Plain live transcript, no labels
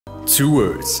2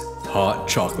 words, hot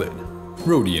chocolate.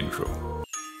 Roll the intro.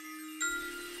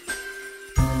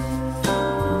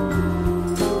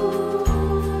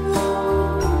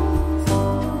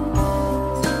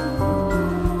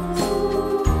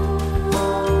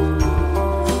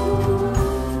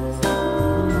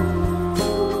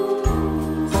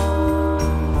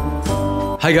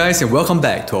 Hi guys, and welcome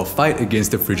back to our fight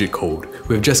against the frigid cold.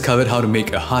 We've just covered how to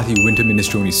make a hearty winter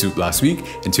minestrone soup last week,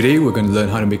 and today we're going to learn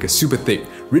how to make a super thick,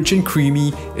 rich and creamy,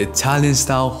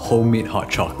 Italian-style homemade hot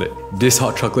chocolate. This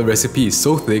hot chocolate recipe is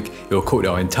so thick, it will coat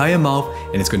our entire mouth,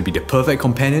 and it's going to be the perfect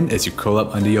companion as you curl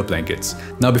up under your blankets.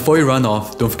 Now before you run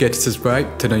off, don't forget to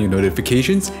subscribe, turn on your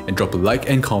notifications, and drop a like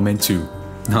and comment too.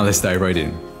 Now let's dive right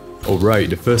in. Alright,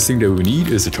 the first thing that we need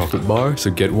is a chocolate bar,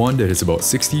 so get one that is about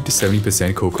 60 to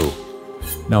 70% cocoa.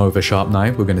 Now with a sharp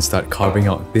knife, we're going to start carving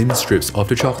out thin strips of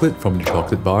the chocolate from the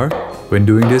chocolate bar. When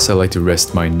doing this, I like to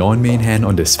rest my non-main hand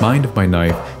on the spine of my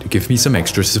knife to give me some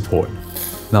extra support.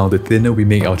 Now the thinner we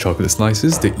make our chocolate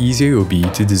slices, the easier it will be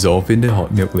to dissolve in the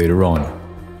hot milk later on.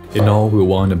 In all, we'll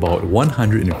want about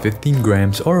 115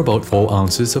 grams or about 4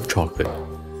 ounces of chocolate.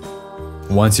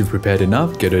 Once you've prepared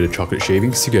enough, gather the chocolate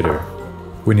shavings together.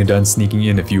 When you're done sneaking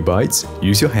in a few bites,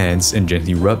 use your hands and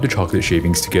gently rub the chocolate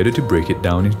shavings together to break it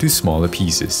down into smaller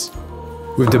pieces.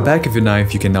 With the back of your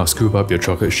knife, you can now scoop up your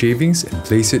chocolate shavings and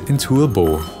place it into a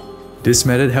bowl. This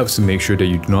method helps to make sure that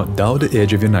you do not dull the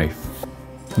edge of your knife.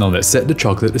 Now let's set the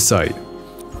chocolate aside.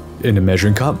 In the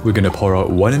measuring cup, we're going to pour out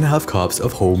 1.5 cups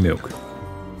of whole milk.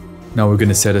 Now we're going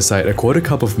to set aside a 1/4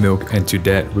 cup of milk, and to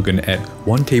that we're going to add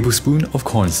 1 tablespoon of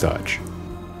cornstarch.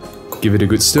 Give it a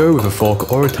good stir with a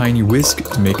fork or a tiny whisk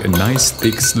to make a nice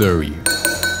thick slurry.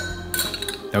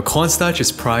 Now cornstarch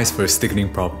is prized for its thickening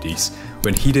properties.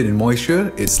 When heated in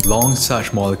moisture, its long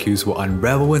starch molecules will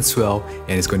unravel and swell,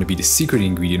 and it's going to be the secret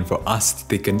ingredient for us to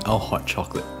thicken our hot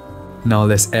chocolate. Now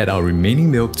let's add our remaining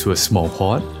milk to a small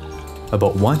pot,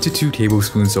 about 1 to 2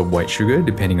 tablespoons of white sugar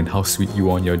depending on how sweet you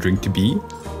want your drink to be,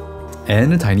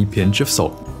 and a tiny pinch of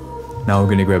salt. Now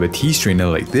we're going to grab a tea strainer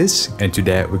like this, and to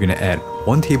that we're going to add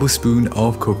 1 tablespoon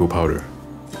of cocoa powder.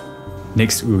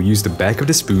 Next, we'll use the back of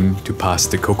the spoon to pass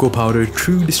the cocoa powder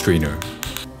through the strainer.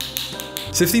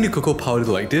 Sifting the cocoa powder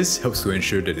like this helps to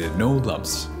ensure that there are no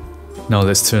lumps. Now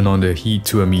let's turn on the heat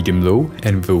to a medium-low,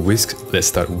 and with a whisk, let's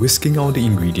start whisking all the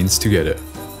ingredients together.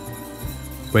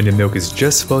 When the milk is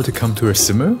just about to come to a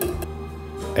simmer,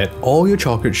 add all your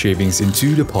chocolate shavings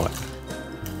into the pot.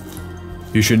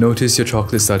 You should notice your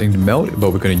chocolate starting to melt,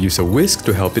 but we're going to use a whisk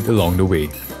to help it along the way.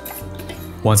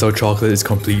 Once our chocolate is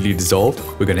completely dissolved,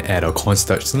 we're going to add our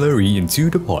cornstarch slurry into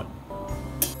the pot.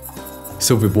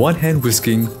 So with one hand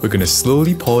whisking, we're going to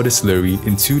slowly pour the slurry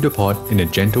into the pot in a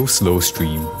gentle slow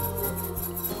stream.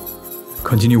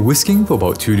 Continue whisking for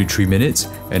about 2 to 3 minutes,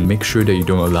 and make sure that you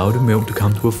don't allow the milk to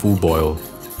come to a full boil.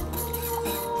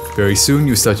 Very soon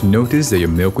you'll start to notice that your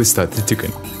milk will start to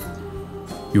thicken.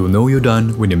 You will know you're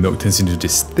done when your milk turns into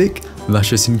this thick,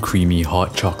 luscious and creamy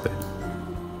hot chocolate.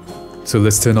 So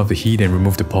let's turn off the heat and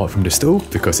remove the pot from the stove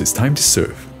because it's time to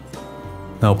serve.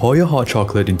 Now pour your hot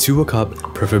chocolate into a cup,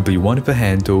 preferably one with a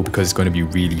hand though because it's going to be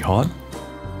really hot.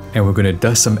 And we're going to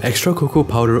dust some extra cocoa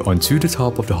powder onto the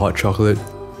top of the hot chocolate.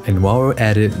 And while we're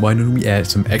at it, why don't we add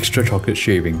some extra chocolate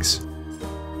shavings?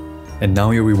 And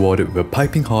now you're rewarded with a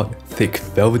piping hot, thick,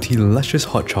 velvety, luscious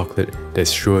hot chocolate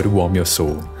that's sure to warm your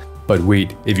soul. But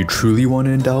wait, if you truly want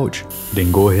to indulge,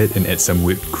 then go ahead and add some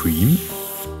whipped cream,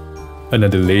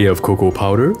 another layer of cocoa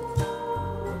powder,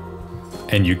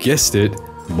 and you guessed it,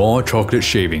 more chocolate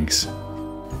shavings.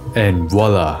 And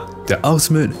voila, the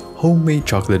ultimate homemade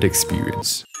chocolate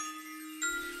experience.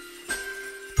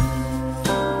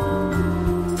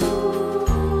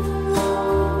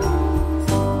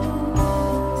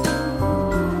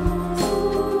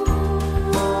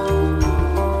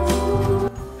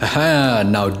 Haha,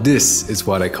 now this is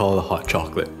what I call a hot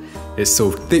chocolate. It's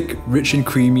so thick, rich and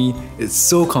creamy, it's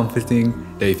so comforting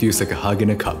that it feels like a hug in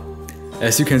a cup.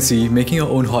 As you can see, making your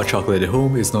own hot chocolate at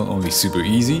home is not only super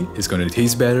easy, it's going to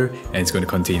taste better, and it's going to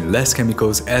contain less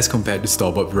chemicals as compared to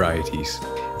store-bought varieties.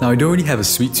 Now I don't really have a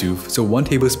sweet tooth, so 1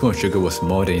 tablespoon of sugar was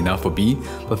more than enough for me,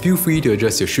 but feel free to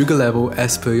adjust your sugar level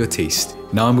as per your taste.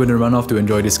 Now I'm going to run off to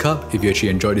enjoy this cup. If you actually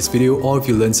enjoyed this video or if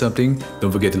you learned something,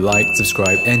 don't forget to like,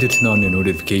 subscribe and to turn on your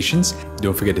notifications.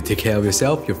 Don't forget to take care of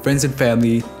yourself, your friends and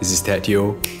family. This is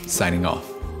Tatio, signing off.